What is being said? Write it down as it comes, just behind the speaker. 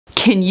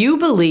Can you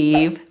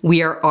believe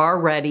we are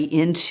already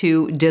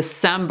into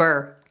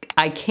December?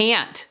 I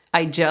can't.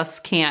 I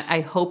just can't.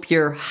 I hope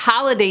your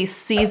holiday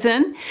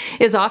season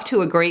is off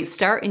to a great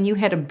start and you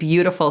had a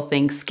beautiful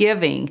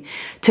Thanksgiving.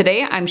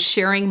 Today I'm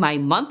sharing my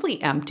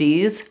monthly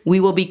empties. We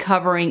will be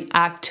covering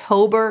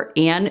October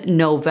and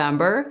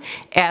November.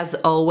 As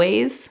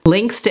always,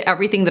 links to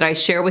everything that I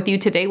share with you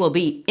today will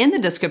be in the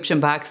description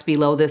box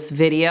below this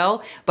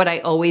video, but I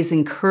always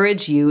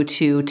encourage you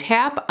to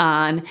tap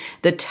on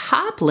the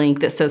top link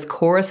that says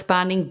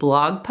corresponding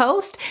blog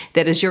post.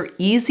 That is your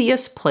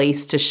easiest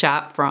place to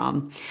shop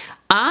from.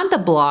 On the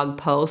blog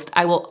post,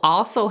 I will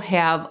also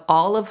have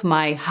all of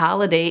my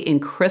holiday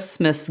and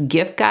Christmas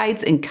gift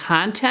guides and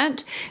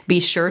content. Be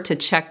sure to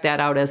check that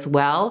out as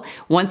well.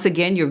 Once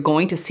again, you're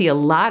going to see a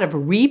lot of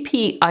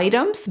repeat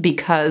items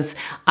because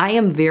I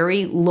am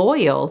very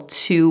loyal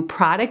to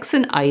products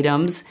and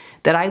items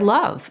that I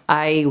love.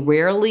 I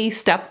rarely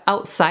step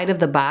outside of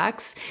the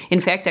box.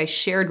 In fact, I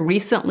shared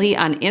recently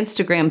on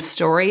Instagram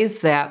stories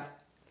that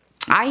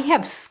I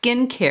have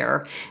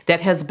skincare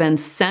that has been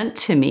sent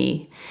to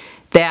me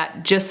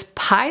that just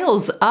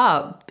piles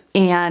up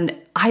and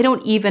I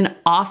don't even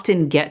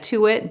often get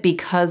to it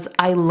because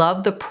I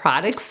love the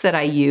products that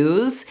I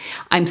use.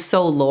 I'm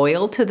so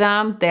loyal to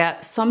them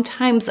that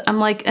sometimes I'm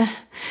like, eh.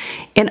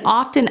 And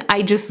often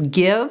I just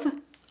give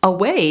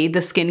away the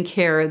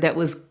skincare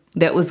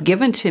that was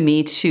given to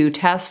me to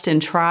test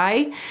and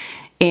try.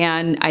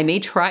 And I may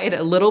try it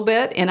a little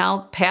bit and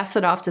I'll pass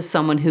it off to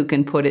someone who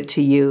can put it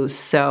to use.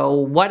 So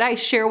what I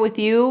share with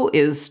you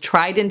is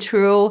tried and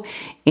true.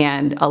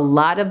 And a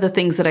lot of the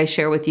things that I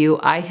share with you,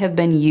 I have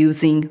been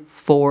using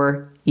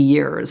for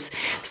years.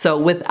 So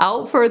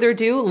without further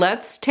ado,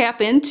 let's tap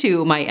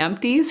into my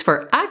empties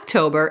for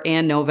October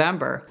and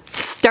November.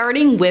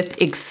 Starting with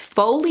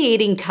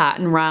exfoliating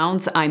cotton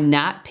rounds, I'm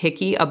not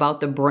picky about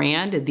the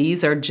brand.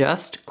 These are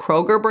just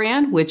Kroger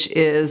brand, which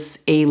is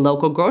a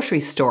local grocery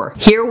store.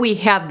 Here we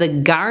have the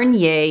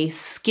Garnier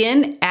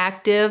Skin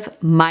Active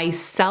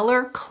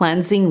Micellar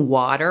Cleansing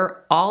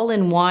Water,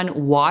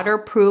 all-in-one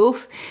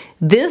waterproof.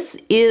 This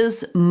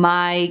is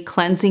my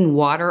cleansing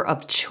water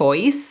of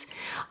choice.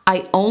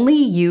 I only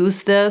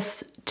use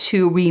this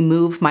to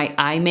remove my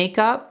eye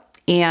makeup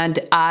and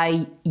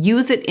I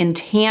use it in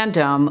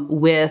tandem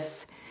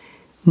with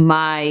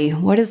my,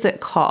 what is it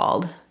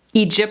called?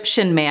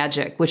 Egyptian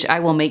Magic, which I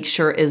will make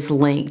sure is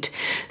linked.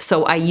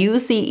 So I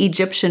use the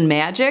Egyptian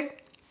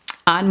Magic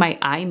on my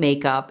eye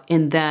makeup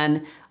and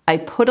then I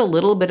put a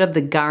little bit of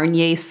the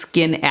Garnier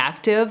Skin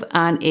Active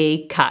on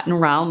a cotton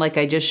round like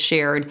I just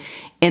shared,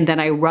 and then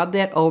I rub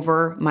that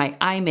over my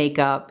eye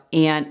makeup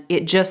and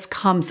it just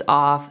comes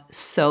off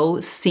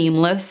so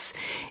seamless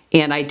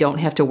and I don't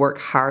have to work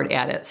hard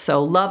at it.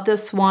 So love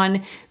this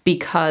one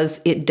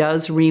because it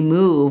does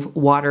remove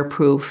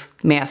waterproof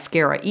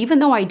mascara. Even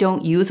though I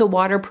don't use a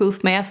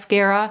waterproof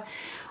mascara,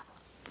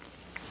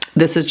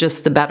 this is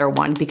just the better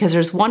one because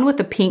there's one with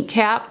a pink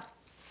cap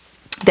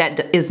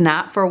that is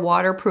not for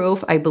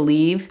waterproof, I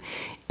believe,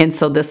 and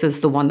so this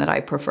is the one that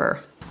I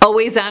prefer.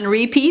 Always on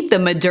repeat, the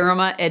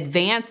Mederma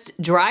Advanced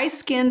Dry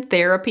Skin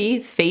Therapy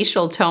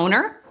Facial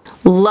Toner.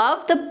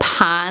 Love the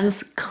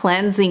Pond's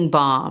Cleansing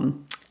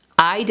Balm.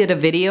 I did a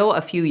video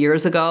a few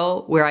years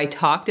ago where I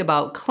talked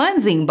about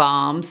cleansing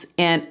balms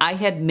and I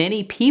had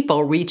many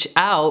people reach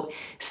out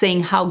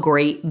saying how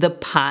great the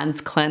Pond's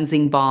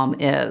Cleansing Balm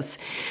is.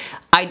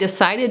 I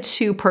decided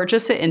to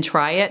purchase it and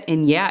try it,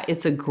 and yeah,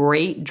 it's a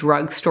great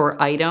drugstore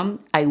item.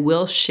 I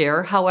will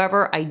share,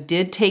 however, I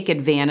did take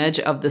advantage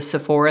of the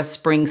Sephora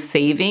Spring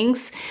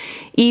Savings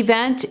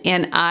event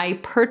and I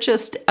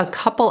purchased a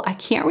couple, I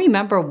can't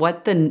remember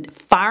what the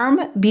Farm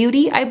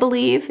Beauty, I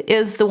believe,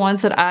 is the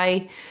ones that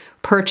I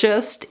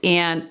purchased,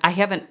 and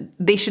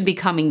they should be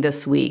coming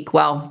this week.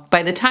 Well,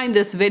 by the time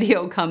this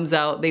video comes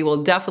out, they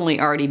will definitely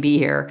already be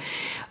here,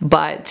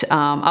 but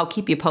I'll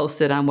keep you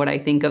posted on what I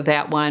think of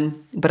that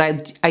one. But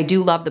I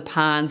do love the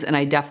Pond's and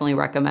I definitely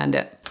recommend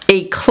it.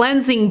 A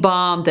cleansing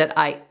balm that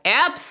I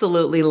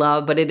absolutely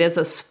love, but it is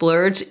a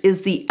splurge,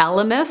 is the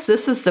Elemis.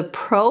 This is the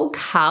Pro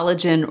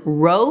Collagen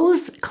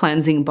Rose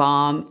Cleansing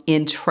Balm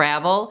in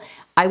travel.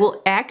 I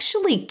will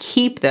actually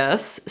keep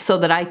this so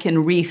that I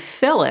can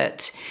refill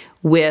it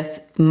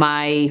with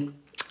my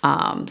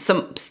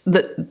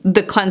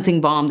the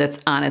cleansing balm that's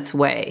on its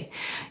way.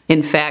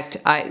 In fact,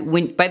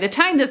 by the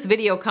time this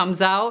video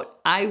comes out,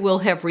 I will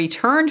have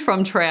returned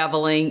from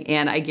traveling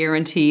and I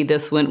guarantee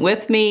this went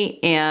with me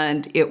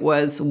and it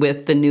was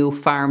with the new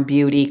Farm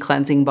Beauty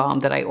cleansing balm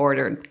that I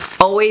ordered.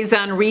 Always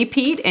on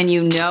repeat, and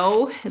you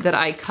know that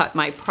I cut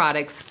my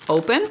products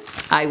open.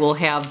 I will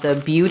have the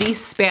beauty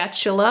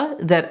spatula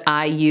that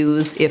I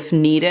use if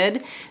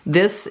needed.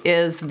 This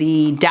is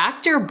the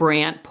Dr.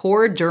 Brandt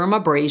Pore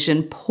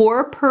Dermabrasion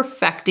Pore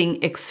Perfecting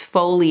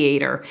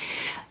Exfoliator.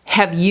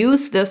 Have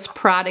used this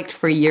product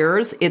for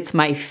years. It's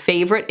my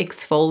favorite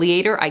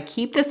exfoliator. I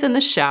keep this in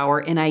the shower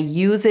and I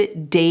use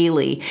it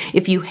daily.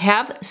 If you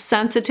have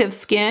sensitive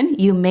skin,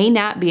 you may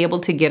not be able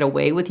to get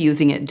away with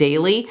using it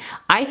daily.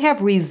 I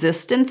have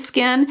resistant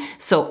skin,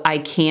 so I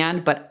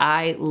can, but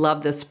I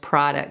love this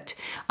product.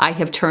 I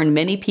have turned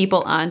many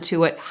people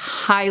onto it.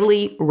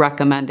 Highly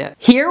recommend it.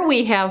 Here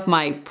we have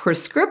my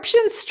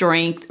prescription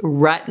strength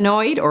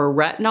retinoid or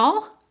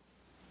retinol.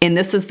 And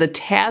this is the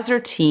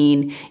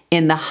Tazarotene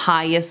in the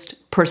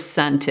highest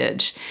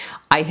percentage.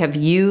 I have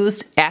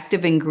used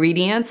active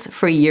ingredients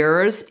for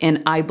years,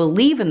 and I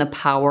believe in the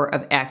power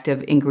of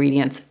active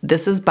ingredients.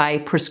 This is by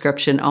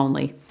prescription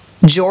only.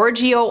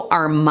 Giorgio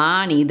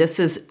Armani, this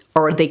is,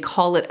 or they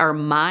call it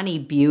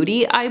Armani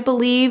Beauty, I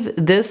believe.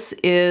 This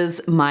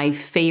is my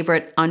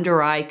favorite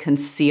under eye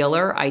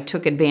concealer. I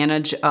took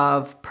advantage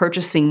of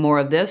purchasing more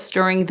of this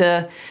during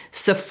the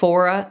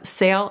Sephora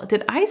sale.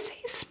 Did I say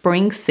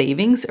spring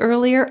savings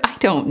earlier? I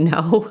don't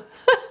know.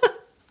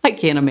 I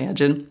can't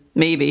imagine.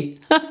 Maybe.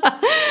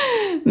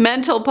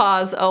 Mental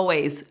pause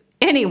always.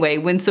 Anyway,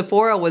 when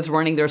Sephora was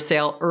running their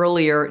sale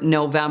earlier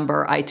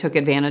November, I took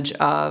advantage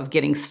of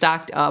getting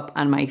stocked up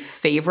on my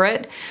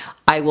favorite.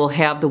 I will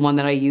have the one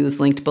that I use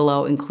linked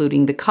below,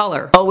 including the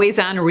color. Always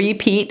on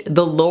repeat,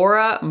 the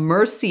Laura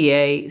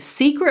Mercier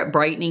Secret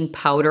Brightening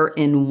Powder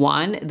in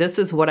 1. This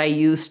is what I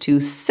use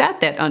to set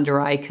that under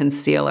eye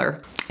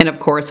concealer. And of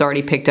course,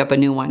 already picked up a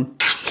new one.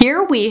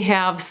 Here we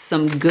have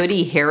some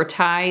goody hair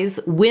ties.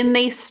 When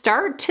they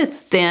start to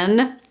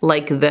thin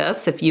like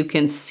this, if you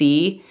can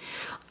see,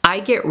 I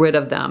get rid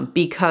of them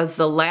because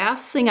the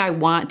last thing I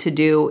want to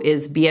do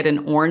is be at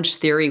an Orange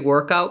Theory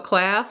workout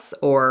class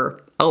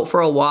or out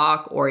for a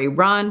walk or a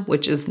run,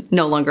 which is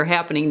no longer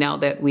happening now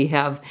that we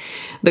have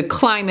the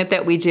climate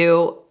that we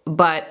do,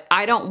 but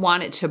I don't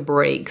want it to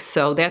break.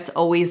 So that's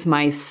always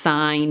my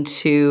sign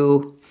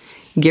to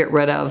get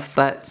rid of,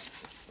 but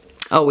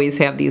always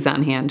have these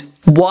on hand.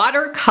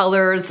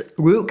 Watercolors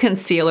Root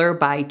Concealer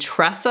by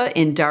Tracy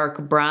in dark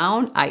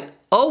brown. I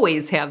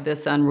always have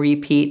this on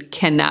repeat,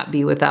 cannot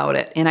be without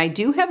it. And I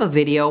do have a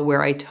video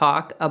where I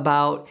talk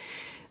about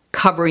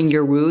covering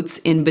your roots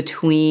in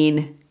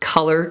between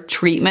color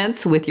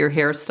treatments with your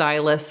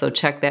hairstylist, so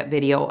check that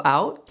video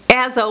out.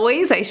 As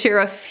always, I share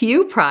a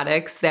few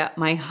products that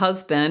my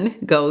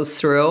husband goes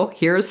through.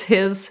 Here's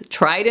his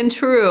tried and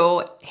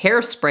true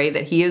hairspray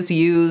that he has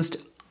used,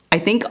 I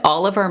think,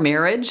 all of our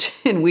marriage,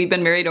 and we've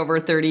been married over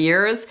 30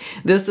 years.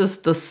 This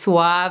is the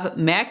Suave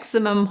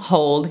Maximum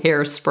Hold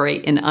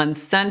Hairspray in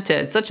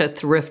Unscented. Such a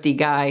thrifty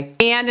guy.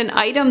 And an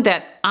item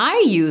that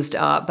I used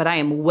up, but I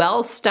am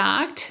well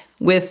stocked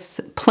with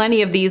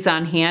plenty of these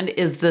on hand,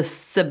 is the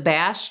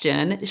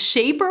Sebastian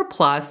Shaper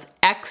Plus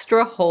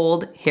Extra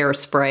Hold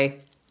Hairspray.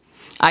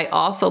 I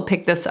also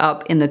picked this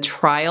up in the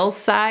trial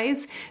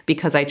size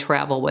because I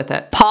travel with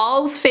it.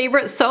 Paul's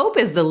favorite soap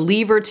is the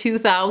Lever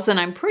 2000.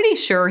 I'm pretty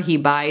sure he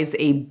buys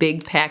a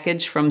big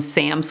package from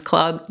Sam's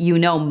Club. You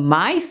know,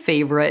 my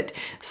favorite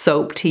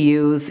soap to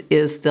use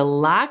is the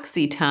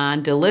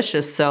L'Occitane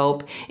Delicious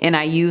Soap, and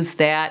I use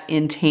that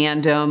in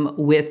tandem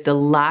with the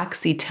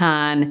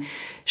L'Occitane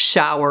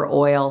shower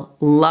oil.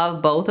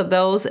 Love both of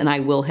those, and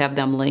I will have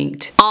them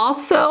linked.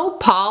 Also,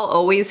 Paul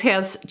always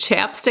has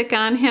chapstick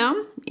on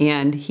him,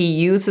 and he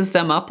uses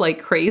them up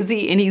like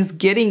crazy, and he's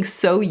getting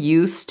so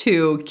used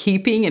to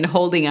keeping and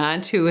holding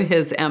on to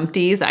his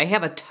empties. I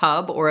have a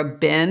tub or a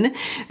bin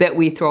that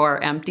we throw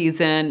our empties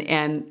in,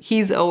 and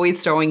he's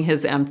always throwing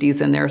his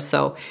empties in there.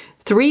 So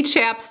 3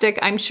 chapstick.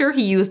 I'm sure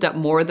he used up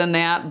more than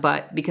that,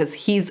 but because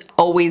he's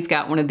always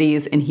got one of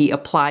these and he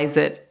applies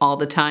it all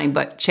the time,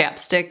 but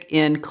chapstick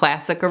in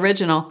classic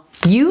original.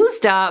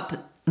 Used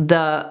up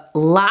the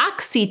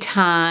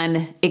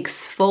L'Occitane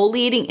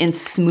Exfoliating and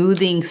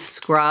Smoothing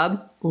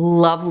Scrub.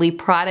 Lovely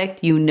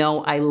product. You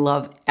know I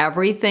love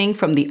everything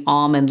from the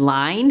almond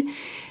line,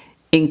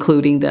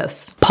 including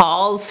this.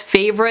 Paul's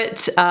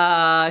favorite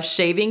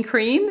shaving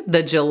cream,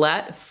 the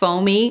Gillette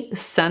Foamy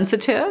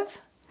Sensitive.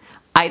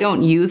 I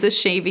don't use a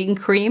shaving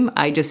cream.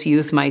 I just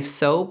use my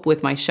soap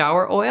with my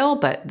shower oil,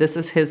 but this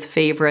is his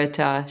favorite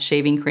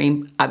shaving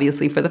cream,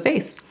 obviously for the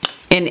face.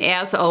 And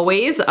as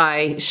always,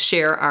 I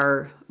share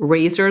our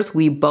razors.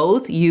 We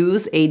both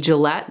use a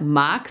Gillette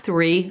Mach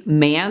 3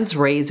 man's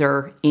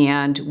razor,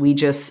 and we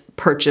just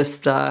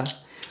purchased the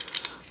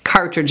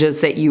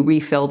cartridges that you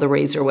refill the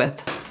razor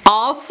with.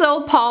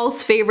 Also,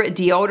 Paul's favorite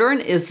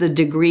deodorant is the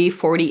Degree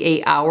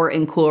 48 Hour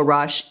and Cool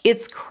Rush.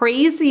 It's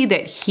crazy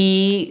that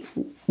he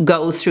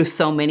goes through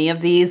so many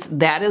of these.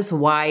 That is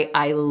why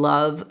I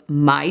love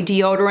my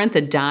deodorant,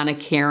 the Donna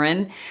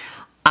Karan.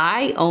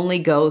 I only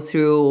go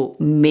through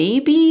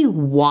maybe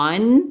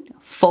one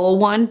full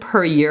one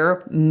per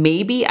year.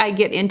 Maybe I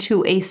get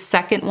into a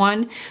second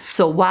one.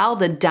 So while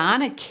the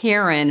Donna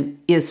Karan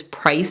is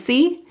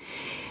pricey,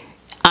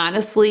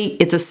 Honestly,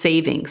 it's a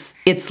savings.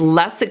 It's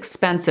less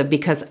expensive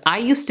because I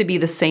used to be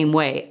the same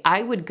way.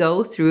 I would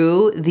go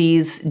through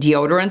these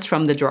deodorants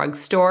from the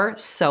drugstore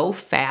so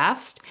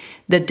fast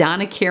that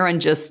Donna Karan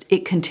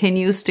it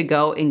continues to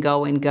go and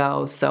go and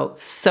go.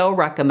 So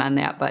recommend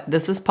that, but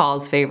this is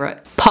Paul's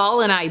favorite. Paul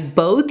and I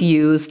both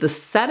use the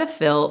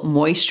Cetaphil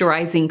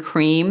moisturizing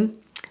cream.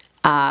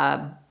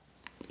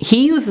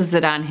 He uses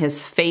it on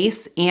his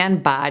face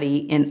and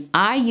body, and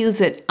I use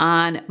it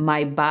on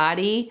my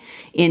body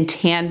in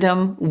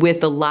tandem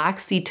with the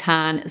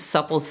L'Occitane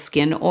Supple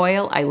Skin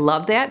Oil. I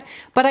love that,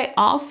 but I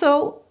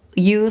also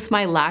use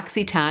my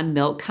L'Occitane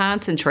Milk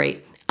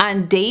Concentrate.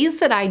 On days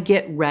that I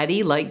get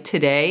ready, like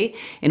today,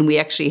 and we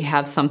actually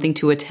have something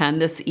to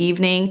attend this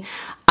evening,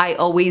 I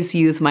always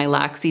use my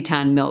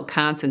L'Occitane Milk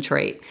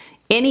Concentrate.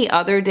 Any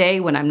other day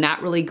when I'm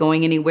not really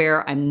going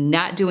anywhere, I'm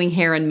not doing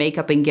hair and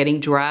makeup and getting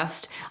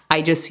dressed,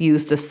 I just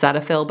use the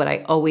Cetaphil, but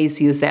I always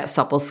use that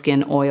Supple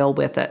Skin Oil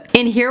with it.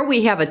 In here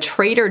we have a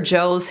Trader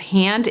Joe's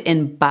hand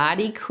and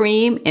body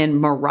cream in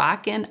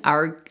Moroccan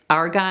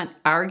argan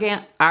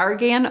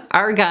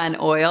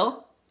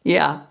oil.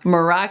 Yeah,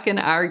 Moroccan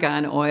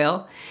argan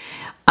oil.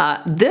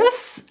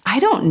 This, I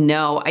don't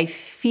know, I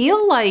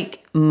feel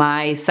like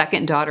my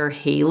second daughter,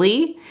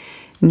 Haley,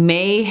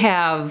 may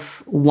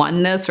have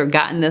won this or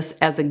gotten this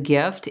as a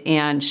gift,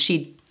 and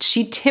she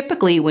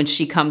typically, when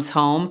she comes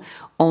home,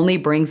 only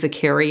brings a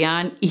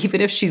carry-on,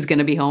 even if she's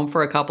gonna be home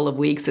for a couple of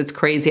weeks. It's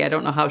crazy, I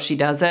don't know how she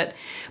does it,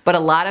 but a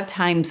lot of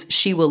times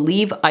she will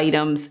leave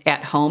items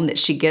at home that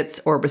she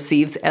gets or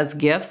receives as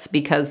gifts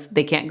because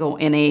they can't go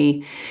in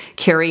a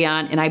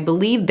carry-on, and I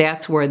believe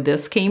that's where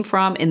this came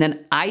from, and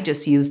then I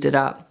just used it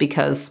up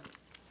because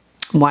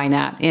why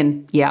not?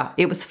 And yeah,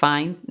 it was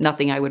fine.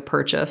 Nothing I would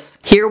purchase.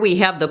 Here we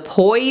have the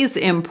Poise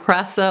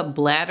Impressa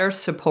Bladder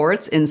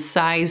Supports in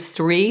size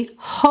 3.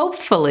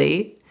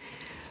 Hopefully,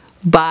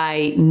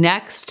 by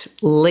next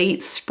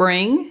late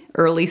spring,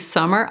 early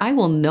summer, I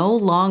will no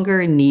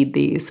longer need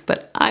these,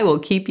 but I will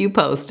keep you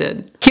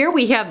posted. Here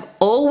we have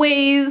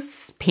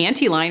Always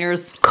Panty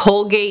Liners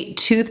Colgate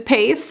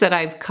toothpaste that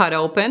I've cut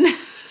open.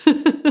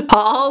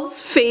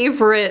 Paul's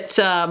favorite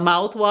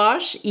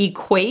mouthwash,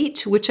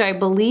 Equate, which I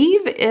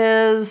believe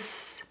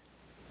is,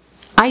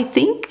 I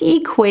think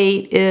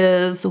Equate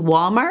is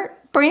Walmart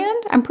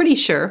brand, I'm pretty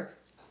sure.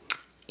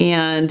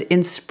 And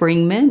in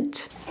Spring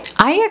Mint.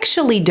 I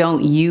actually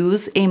don't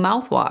use a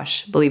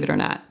mouthwash, believe it or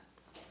not.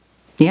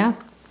 Yeah,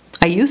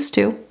 I used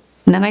to,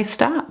 and then I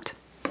stopped.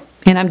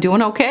 And I'm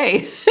doing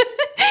okay.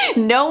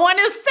 No one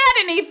has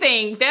said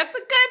anything. That's a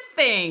good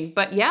thing.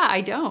 But yeah, I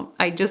don't.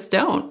 I just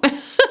don't.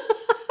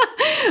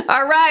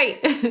 All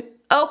right.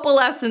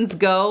 Opalescence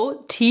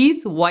Go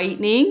Teeth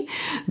Whitening.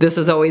 This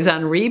is always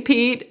on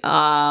repeat.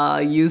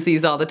 Use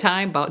these all the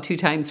time, about 2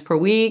 times per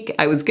week.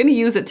 I was going to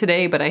use it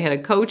today, but I had a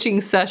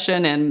coaching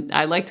session and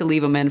I like to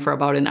leave them in for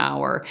about an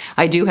hour.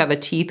 I do have a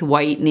teeth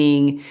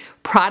whitening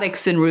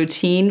products and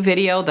routine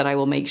video that I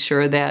will make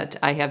sure that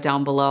I have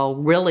down below.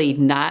 Really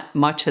not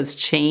much has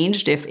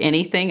changed, if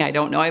anything. I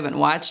don't know, I haven't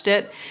watched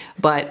it,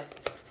 but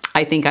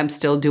I think I'm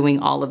still doing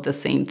all of the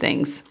same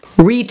things.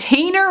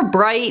 Retainer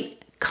Bright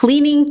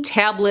cleaning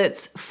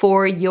tablets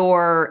for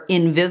your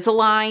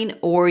Invisalign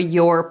or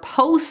your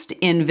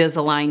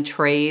post-Invisalign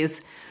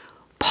trays.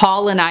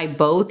 Paul and I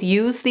both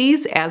use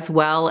these, as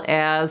well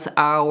as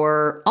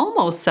our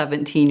almost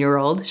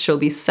 17-year-old. She'll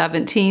be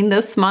 17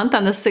 this month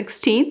on the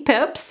 16th,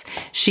 Pips.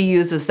 She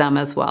uses them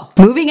as well.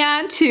 Moving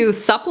on to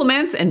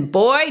supplements, and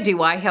boy,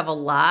 do I have a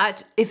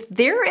lot. If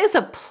there is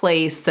a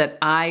place that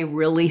I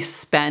really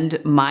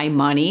spend my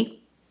money,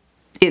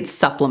 it's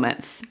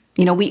supplements.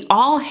 You know, we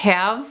all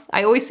have,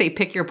 I always say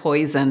pick your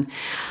poison.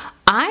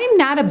 I'm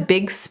not a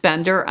big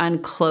spender on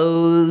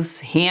clothes,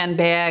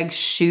 handbags,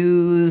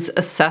 shoes,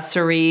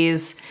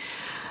 accessories.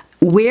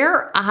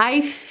 Where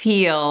I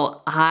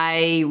feel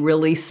I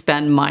really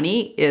spend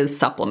money is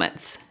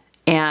supplements.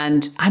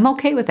 And I'm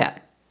okay with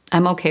that.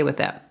 I'm okay with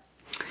that.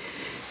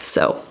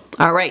 So,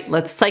 all right,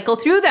 let's cycle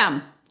through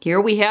them. Here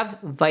we have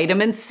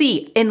vitamin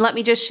C. And let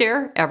me just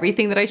share,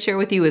 everything that I share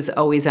with you is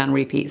always on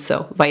repeat.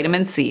 So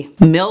vitamin C,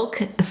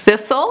 milk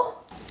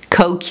thistle,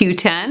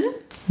 CoQ10,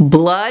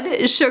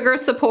 blood sugar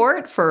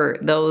support for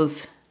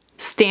those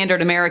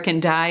standard American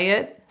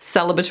diet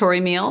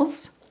celebratory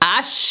meals,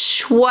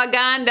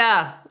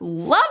 ashwagandha.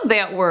 Love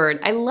that word.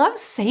 I love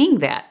saying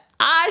that.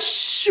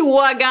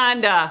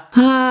 Ashwagandha.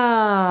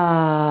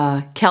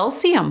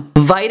 Calcium.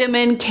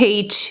 Vitamin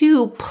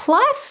K2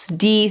 plus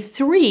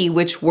D3,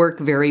 which work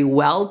very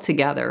well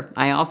together.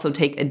 I also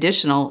take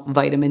additional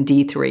vitamin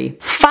D3.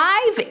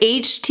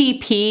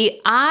 5-HTP.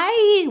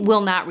 I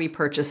will not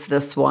repurchase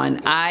this one.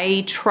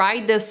 I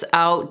tried this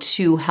out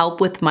to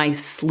help with my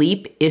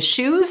sleep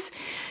issues.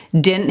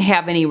 Didn't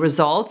have any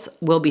results.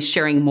 We'll be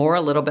sharing more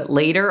a little bit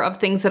later of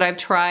things that I've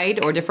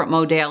tried or different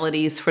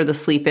modalities for the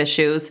sleep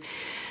issues.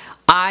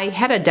 I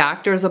had a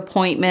doctor's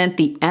appointment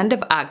the end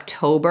of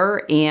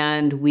October,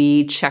 and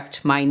we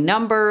checked my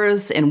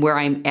numbers and where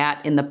I'm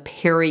at in the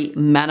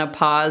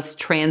perimenopause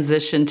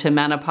transition to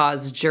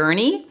menopause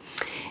journey.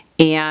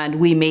 and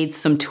we made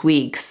some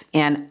tweaks,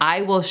 and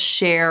I will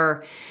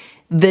share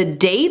the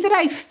day that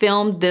I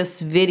filmed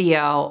this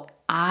video.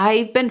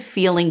 I've been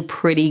feeling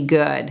pretty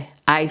good.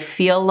 I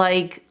feel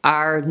like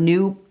our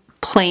new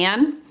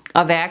plan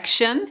of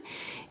action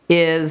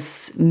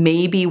is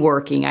maybe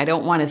working. I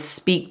don't want to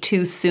speak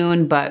too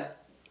soon, but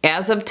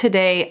as of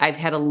today, I've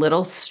had a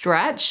little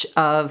stretch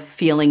of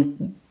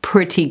feeling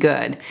pretty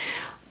good.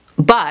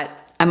 But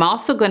I'm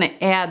also going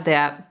to add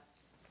that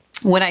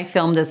when I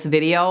filmed this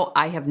video,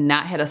 I have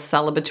not had a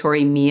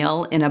celebratory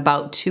meal in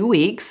about 2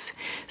 weeks.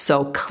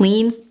 So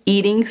clean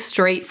eating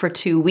straight for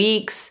 2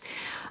 weeks.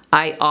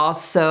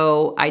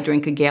 I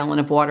drink a gallon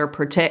of water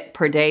per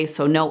day,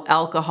 so no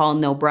alcohol,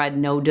 no bread,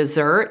 no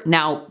dessert.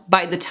 Now,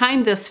 by the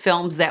time this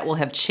films, that will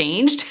have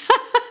changed.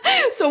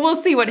 So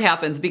we'll see what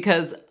happens,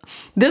 because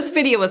this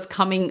video is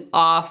coming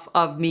off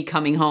of me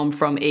coming home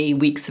from a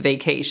week's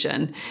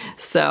vacation.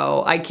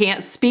 So I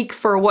can't speak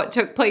for what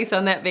took place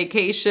on that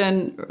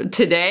vacation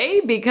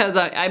today because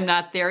I'm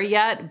not there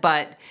yet,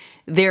 but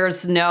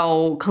there's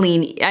no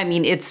clean, I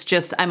mean, it's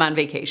just, I'm on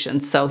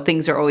vacation, so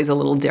things are always a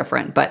little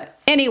different. But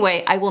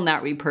anyway, I will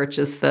not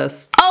repurchase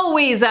this.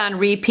 Always on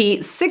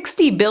repeat,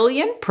 60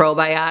 billion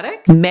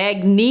probiotic.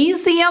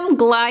 Magnesium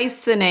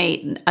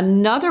glycinate,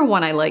 another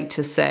one I like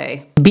to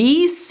say.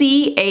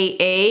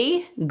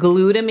 BCAA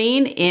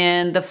glutamine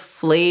in the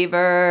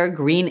flavor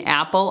green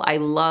apple. I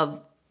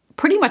love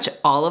pretty much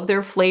all of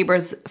their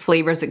flavors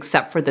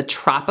except for the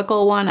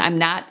tropical one.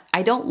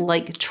 I don't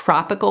like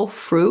tropical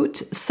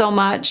fruit so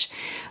much,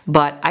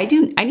 but I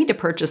need to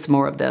purchase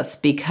more of this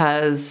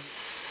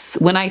because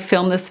when I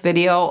film this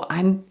video,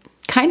 I'm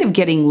kind of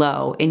getting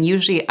low, and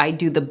usually I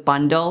do the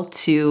bundle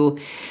to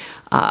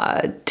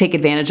take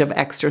advantage of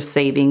extra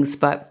savings,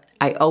 but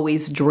I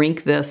always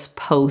drink this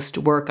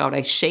post-workout.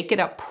 I shake it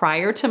up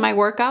prior to my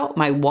workout.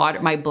 My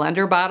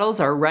blender bottles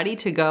are ready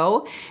to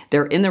go.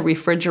 They're in the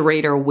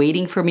refrigerator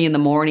waiting for me in the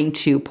morning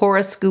to pour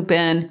a scoop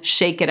in,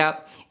 shake it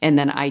up, and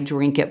then I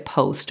drink it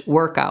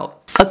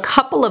post-workout. A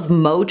couple of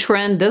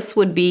Motrin. This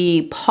would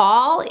be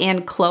Paul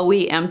and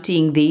Chloe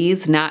emptying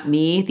these, not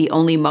me. The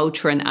only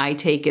Motrin I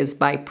take is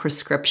by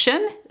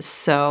prescription,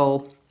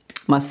 so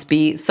must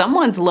be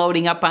someone's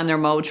loading up on their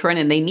Motrin,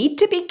 and they need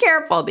to be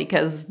careful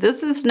because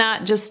this is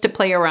not just to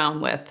play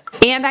around with.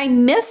 And I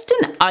missed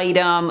an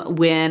item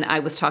when I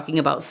was talking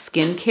about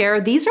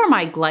skincare. These are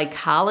my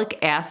glycolic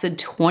acid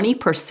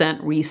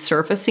 20%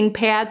 resurfacing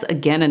pads.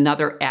 Again,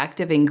 another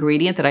active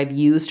ingredient that I've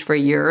used for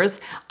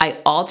years. I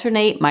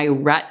alternate my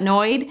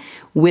retinoid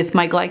with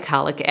my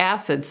glycolic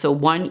acid. So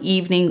one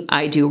evening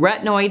I do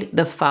retinoid,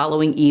 the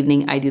following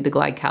evening I do the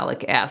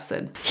glycolic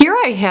acid. Here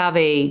I have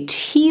a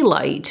tea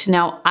light.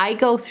 Now I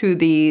go through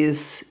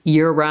these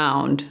year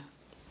round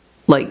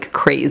like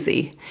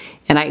crazy,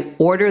 and I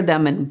order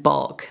them in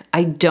bulk.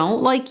 I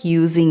don't like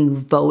using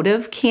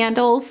votive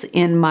candles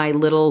in my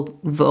little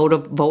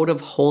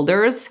votive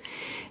holders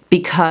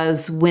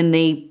because when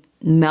they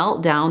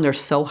melt down, they're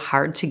so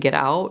hard to get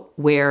out,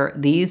 where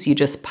these, you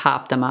just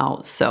pop them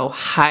out. So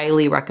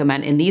highly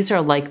recommend. And these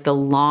are like the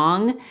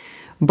long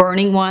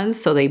burning ones,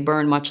 so they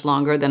burn much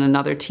longer than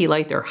another tea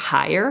light. They're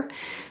higher.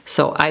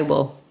 So I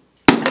will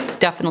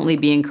definitely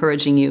be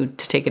encouraging you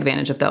to take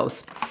advantage of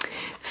those.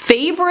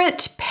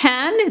 Favorite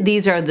pen,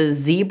 these are the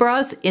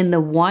Zebras in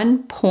the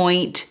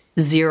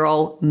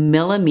 1.0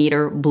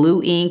 millimeter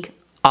blue ink,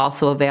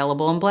 also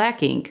available in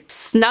black ink.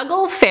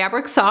 Snuggle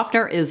fabric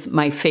softener is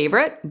my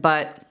favorite,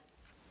 but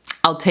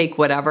I'll take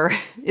whatever.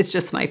 It's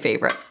just my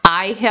favorite.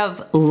 I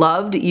have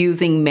loved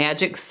using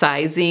Magic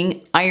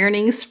Sizing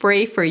ironing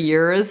spray for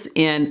years,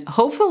 and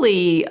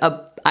hopefully,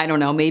 I don't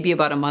know, maybe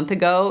about a month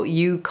ago,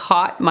 you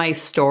caught my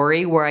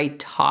story where I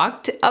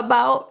talked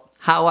about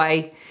how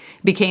I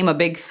became a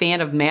big fan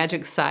of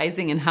Magic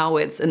Sizing and how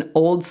it's an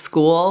old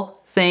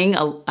school thing.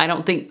 I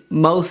don't think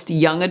most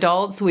young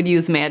adults would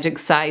use Magic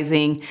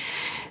Sizing.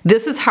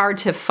 This is hard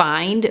to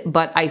find,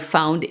 but I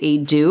found a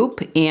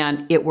dupe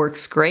and it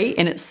works great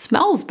and it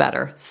smells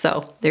better.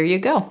 So there you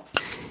go.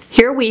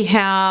 Here we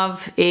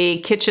have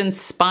a kitchen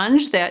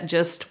sponge that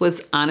just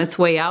was on its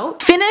way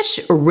out.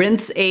 Finish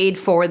rinse aid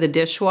for the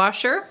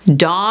dishwasher.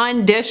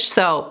 Dawn dish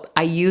soap.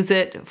 I use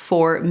it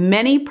for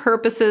many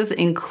purposes,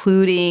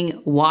 including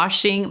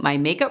washing my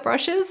makeup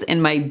brushes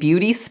and my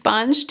beauty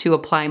sponge to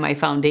apply my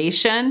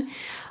foundation.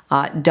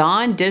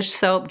 Dawn dish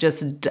soap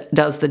just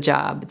does the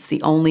job. It's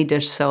the only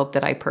dish soap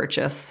that I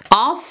purchase.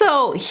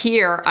 Also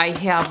here I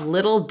have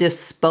little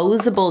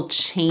disposable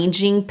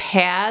changing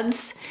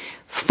pads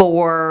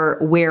for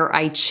where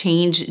I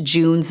change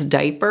June's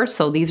diaper.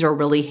 So these are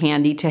really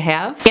handy to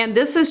have. And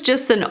this is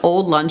just an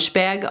old lunch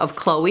bag of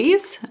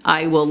Chloe's.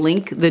 I will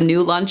link the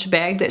new lunch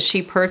bag that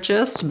she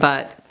purchased,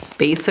 but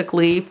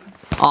basically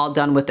all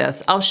done with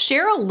this. I'll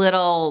share a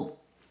little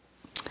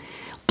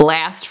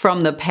blast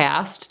from the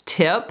past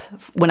tip.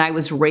 When I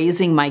was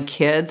raising my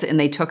kids and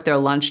they took their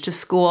lunch to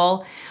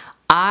school,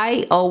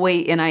 I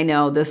always, and I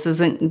know this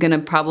isn't gonna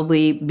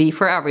probably be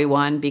for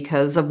everyone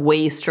because of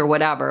waste or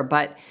whatever,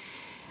 but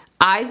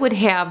I would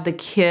have the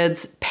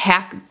kids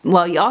pack,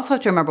 well, you also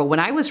have to remember,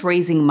 when I was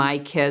raising my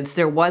kids,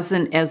 there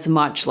wasn't as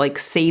much like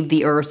save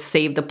the earth,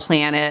 save the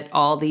planet,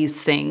 all these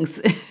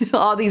things,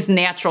 all these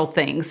natural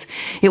things.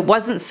 It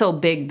wasn't so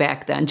big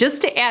back then.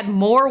 Just to add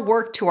more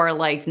work to our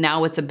life,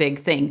 now it's a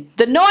big thing.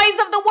 The noise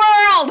of the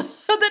world!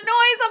 The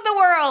noise of the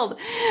world!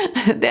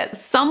 That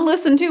some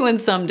listen to and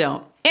some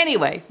don't.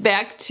 Anyway,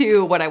 back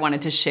to what I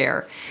wanted to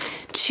share.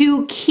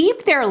 To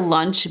keep their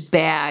lunch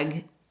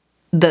bag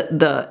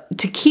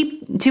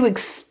to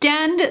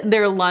extend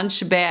their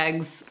lunch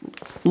bag's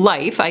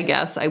life, I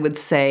guess I would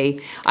say,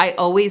 I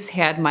always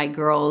had my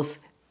girls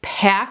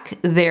pack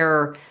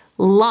their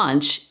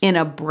lunch in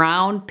a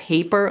brown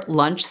paper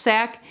lunch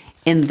sack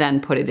and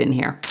then put it in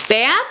here.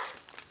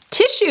 Bath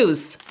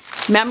tissues,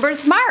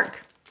 Members Mark.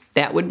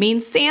 That would mean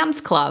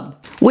Sam's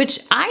Club, which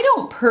I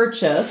don't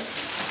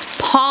purchase.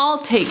 Paul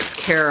takes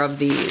care of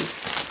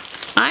these.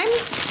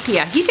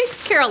 He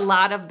takes care of a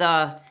lot of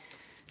the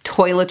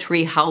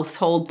toiletry,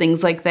 household,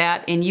 things like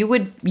that, and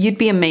you'd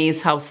be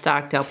amazed how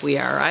stocked up we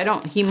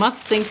are. He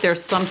must think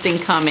there's something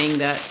coming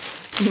that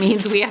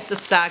means we have to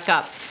stock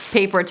up.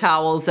 Paper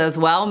towels as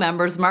well,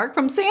 Members Mark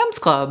from Sam's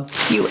Club.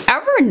 Do you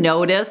ever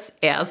notice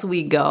as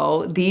we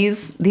go,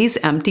 these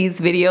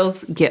empties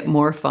videos get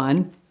more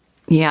fun?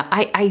 Yeah,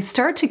 I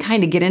start to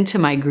kind of get into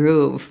my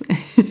groove.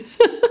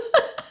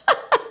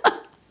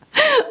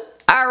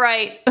 All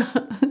right.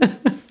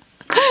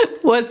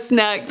 What's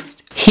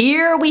next?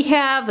 Here we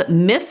have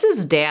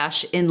Mrs.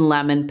 Dash in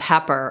lemon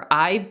pepper.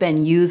 I've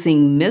been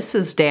using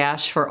Mrs.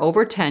 Dash for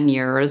over 10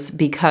 years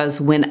because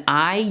when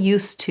I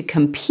used to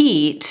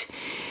compete,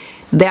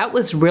 that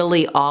was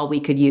really all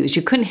we could use.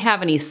 You couldn't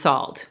have any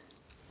salt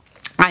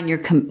on your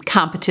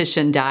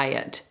competition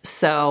diet.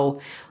 So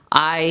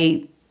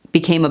I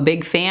became a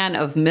big fan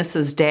of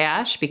Mrs.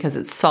 Dash because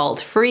it's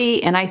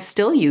salt-free, and I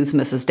still use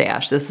Mrs.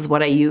 Dash. This is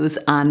what I use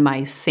on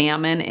my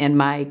salmon and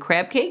my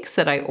crab cakes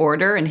that I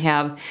order and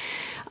have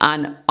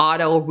on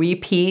auto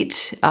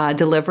repeat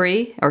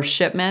delivery or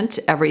shipment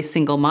every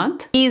single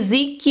month.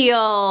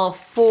 Ezekiel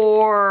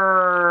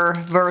 4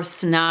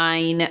 verse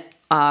 9,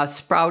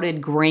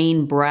 sprouted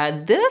grain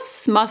bread.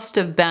 This must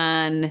have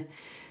been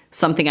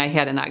something I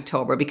had in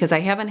October because I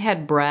haven't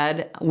had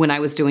bread when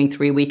I was doing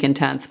 3-week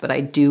intense, but I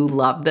do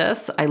love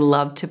this. I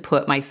love to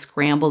put my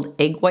scrambled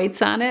egg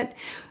whites on it,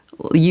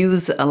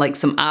 use like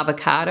some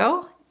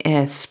avocado,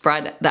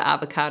 spread the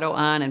avocado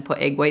on and put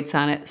egg whites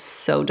on it.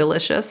 So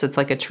delicious. It's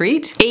like a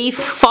treat. A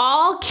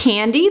fall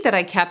candy that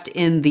I kept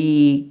in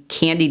the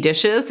candy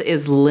dishes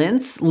is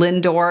Lindt,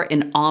 Lindor,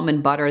 and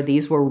almond butter.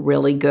 These were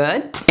really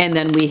good. And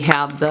then we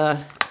have the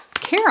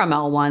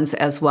caramel ones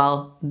as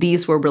well.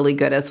 These were really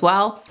good as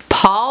well.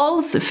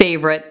 Paul's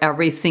favorite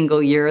every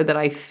single year that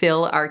I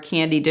fill our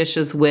candy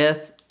dishes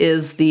with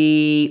is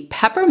the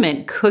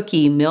peppermint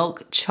cookie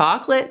milk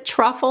chocolate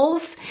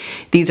truffles.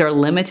 These are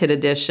limited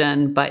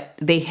edition, but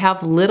they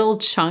have little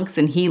chunks,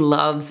 and he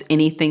loves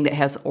anything that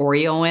has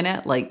Oreo in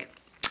it, like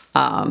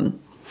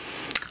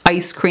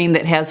ice cream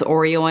that has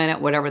Oreo in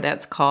it, whatever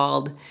that's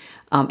called.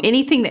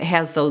 Anything that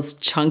has those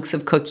chunks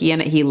of cookie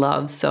in it, he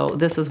loves, so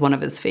this is one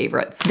of his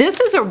favorites. This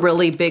is a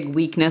really big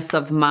weakness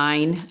of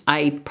mine.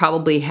 I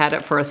probably had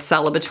it for a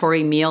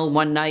celebratory meal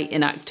one night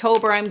in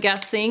October, I'm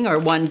guessing, or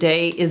one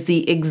day, is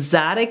the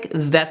exotic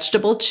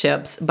vegetable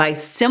chips by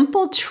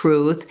Simple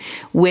Truth,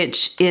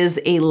 which is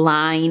a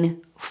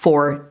line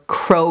for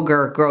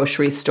Kroger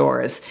grocery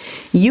stores.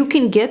 You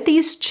can get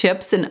these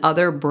chips in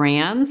other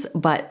brands,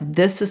 but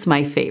this is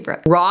my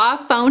favorite. Raw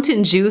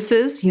fountain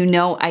juices. You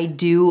know I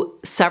do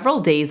several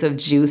days of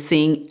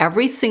juicing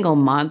every single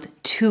month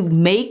to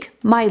make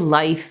my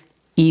life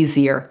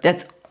easier.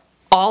 That's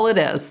all it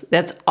is.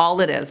 That's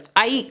all it is.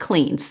 I eat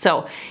clean,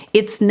 so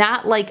it's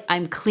not like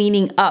I'm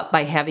cleaning up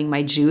by having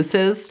my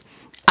juices.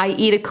 I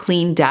eat a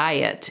clean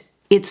diet.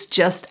 It's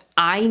just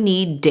I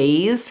need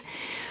days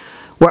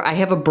where I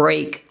have a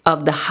break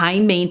of the high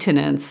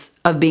maintenance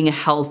of being a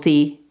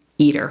healthy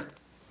eater.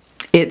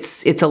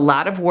 It's a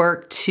lot of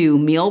work to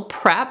meal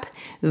prep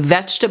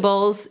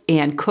vegetables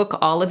and cook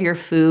all of your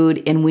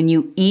food. And when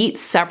you eat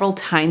several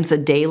times a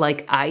day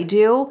like I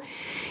do,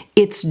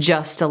 it's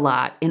just a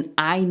lot. And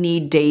I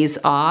need days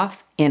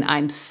off. And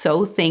I'm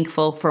so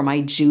thankful for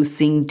my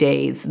juicing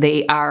days.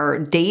 They are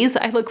days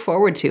I look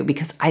forward to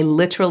because I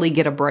literally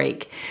get a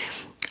break.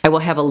 I will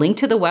have a link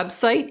to the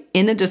website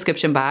in the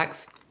description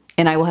box,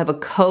 and I will have a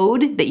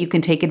code that you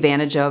can take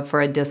advantage of for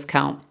a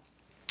discount.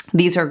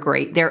 These are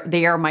great.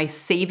 They are my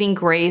saving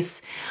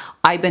grace.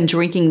 I've been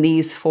drinking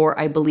these for,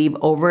 I believe,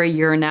 over a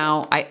year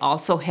now. I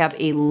also have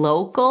a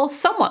local,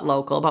 somewhat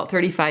local, about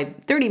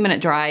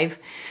 30-minute drive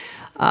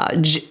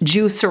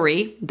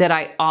juicery that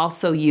I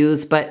also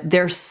use, but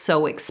they're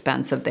so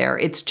expensive there.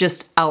 It's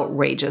just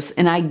outrageous,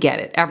 and I get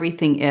it.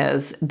 Everything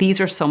is.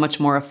 These are so much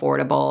more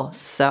affordable,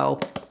 so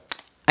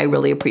I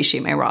really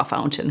appreciate my raw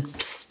fountain.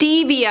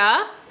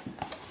 Stevia.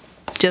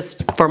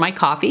 just for my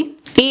coffee.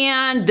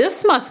 And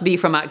this must be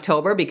from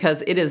October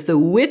because it is the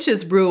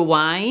Witch's Brew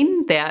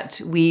wine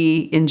that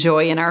we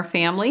enjoy in our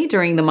family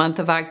during the month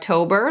of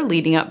October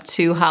leading up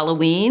to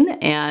Halloween,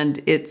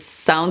 and it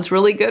sounds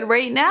really good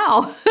right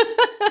now.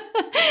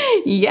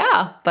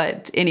 Yeah,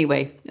 but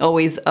anyway,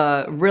 always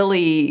a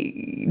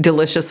really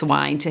delicious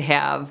wine to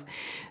have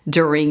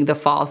during the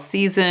fall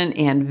season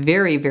and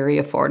very, very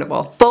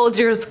affordable.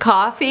 Folgers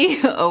coffee,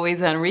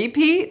 always on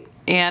repeat.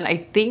 And I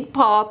think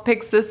Paul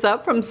picks this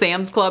up from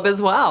Sam's Club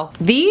as well.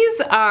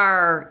 These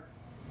are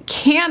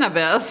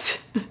cannabis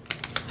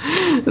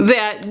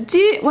that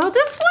did, well,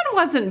 this one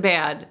wasn't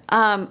bad.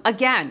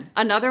 Again,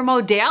 another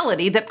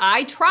modality that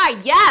I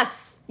tried.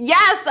 Yes,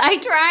 I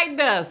tried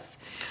this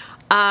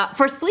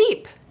for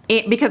sleep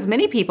because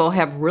many people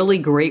have really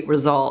great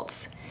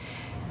results.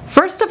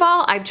 First of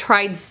all, I've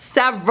tried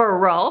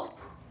several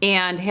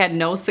and had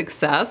no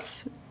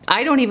success.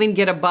 I don't even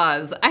get a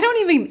buzz. I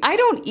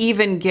don't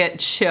even get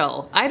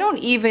chill. I don't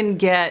even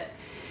get,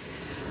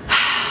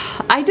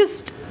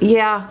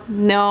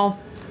 no,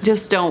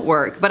 just don't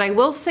work. But I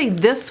will say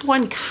this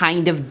one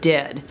kind of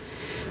did.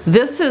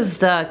 This is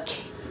the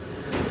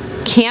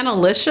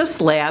Canalicious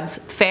Labs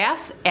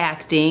Fast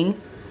Acting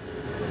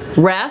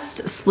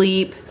Rest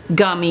Sleep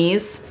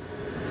Gummies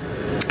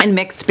and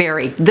Mixed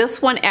Berry.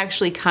 This one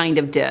actually kind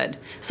of did.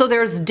 So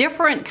there's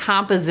different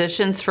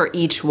compositions for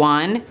each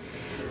one.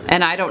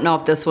 And I don't know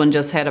if this one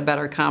just had a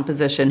better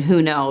composition.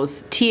 Who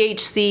knows?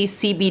 THC,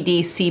 CBD,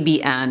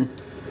 CBN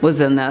was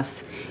in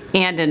this.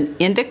 And an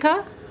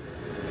indica,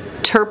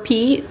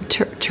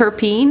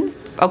 terpene.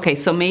 Okay,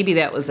 so maybe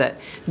that was it.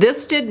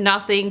 This did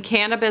nothing.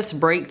 Cannabis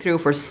breakthrough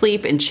for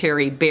sleep and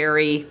cherry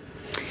berry.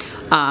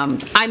 I'm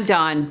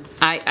done.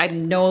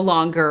 I'm no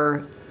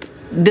longer,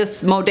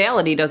 this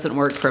modality doesn't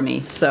work for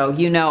me. So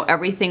you know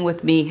everything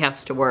with me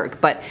has to work.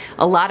 But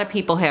a lot of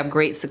people have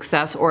great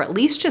success, or at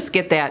least just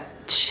get that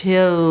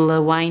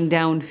chill, wind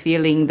down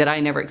feeling that I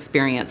never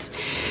experienced.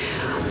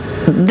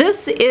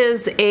 This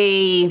is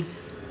a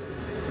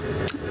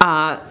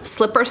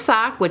slipper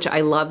sock, which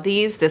I love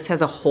these. This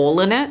has a hole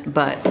in it,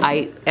 but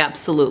I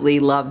absolutely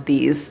love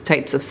these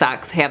types of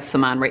socks. Have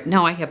some on right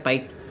now. I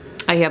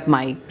have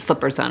my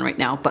slippers on right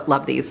now, but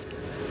love these.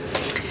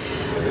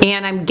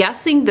 And I'm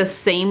guessing the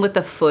same with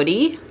the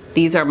footie.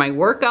 These are my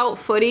workout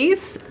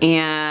footies,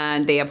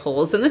 and they have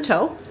holes in the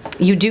toe.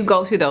 You do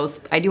go through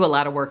those. I do a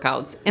lot of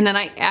workouts. And then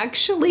I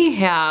actually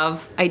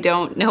have, I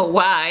don't know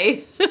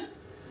why,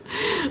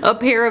 a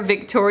pair of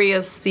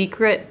Victoria's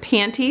Secret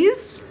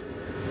panties.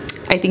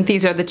 I think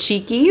these are the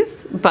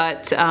cheekies,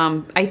 but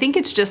I think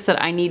it's just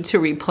that I need to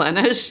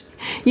replenish.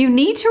 You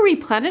need to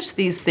replenish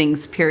these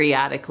things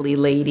periodically,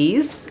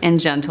 ladies and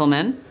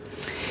gentlemen.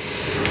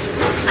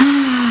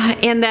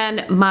 And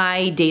then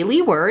my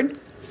daily word,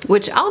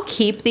 which I'll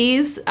keep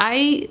these.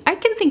 I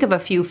can think of a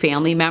few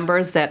family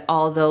members that,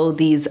 although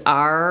these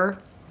are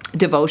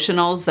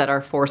devotionals that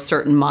are for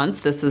certain months,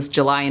 this is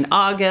July and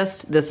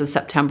August, this is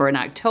September and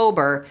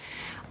October,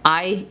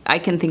 I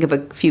can think of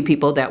a few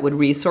people that would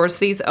resource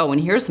these. Oh,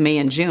 and here's May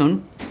and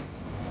June.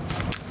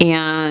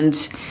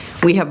 And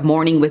we have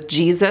Morning with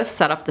Jesus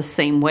set up the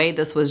same way.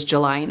 This was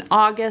July and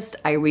August.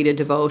 I read a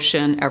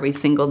devotion every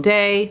single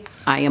day.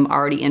 I am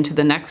already into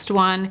the next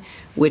one,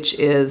 which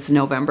is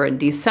November and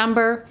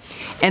December.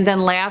 And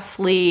then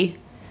lastly,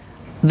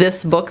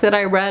 this book that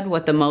I read,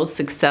 What the Most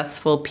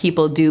Successful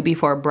People Do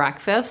Before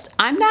Breakfast.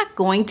 I'm not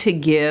going to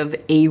give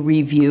a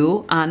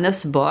review on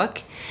this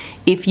book.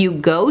 If you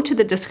go to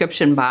the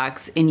description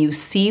box and you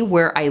see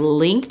where I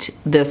linked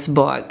this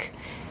book,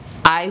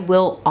 I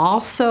will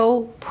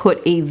also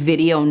put a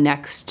video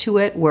next to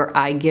it where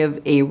I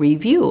give a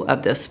review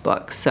of this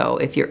book. So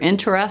if you're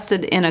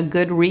interested in a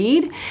good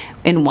read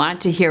and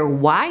want to hear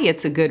why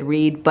it's a good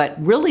read, but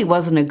really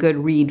wasn't a good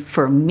read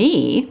for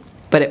me,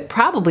 but it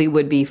probably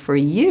would be for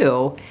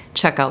you,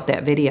 check out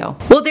that video.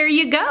 Well, there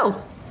you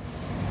go.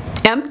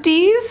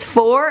 Empties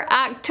for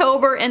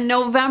October and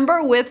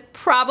November with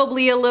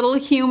probably a little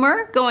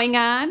humor going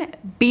on.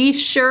 Be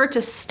sure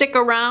to stick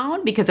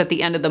around because at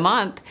the end of the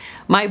month,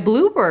 my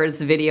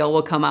bloopers video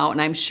will come out,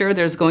 and I'm sure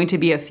there's going to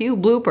be a few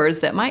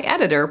bloopers that my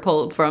editor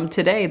pulled from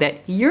today that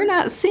you're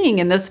not seeing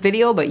in this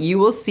video, but you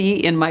will see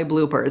in my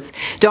bloopers.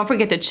 Don't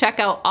forget to check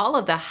out all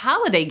of the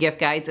holiday gift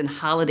guides and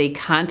holiday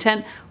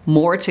content.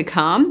 More to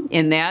come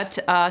in that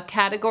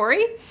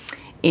category.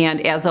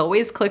 And as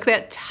always, click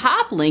that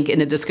top link in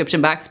the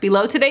description box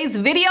below today's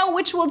video,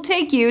 which will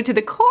take you to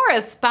the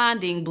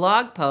corresponding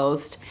blog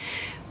post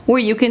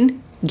where you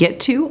can get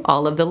to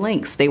all of the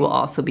links. They will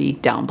also be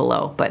down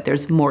below, but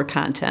there's more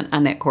content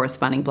on that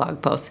corresponding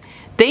blog post.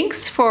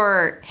 Thanks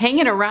for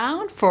hanging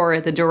around for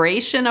the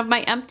duration of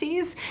my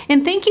empties,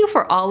 and thank you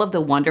for all of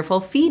the wonderful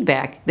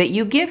feedback that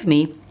you give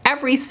me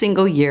every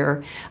single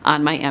year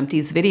on my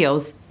empties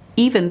videos,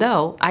 even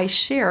though I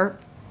share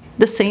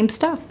the same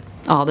stuff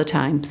all the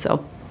time.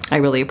 So I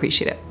really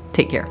appreciate it.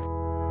 Take care.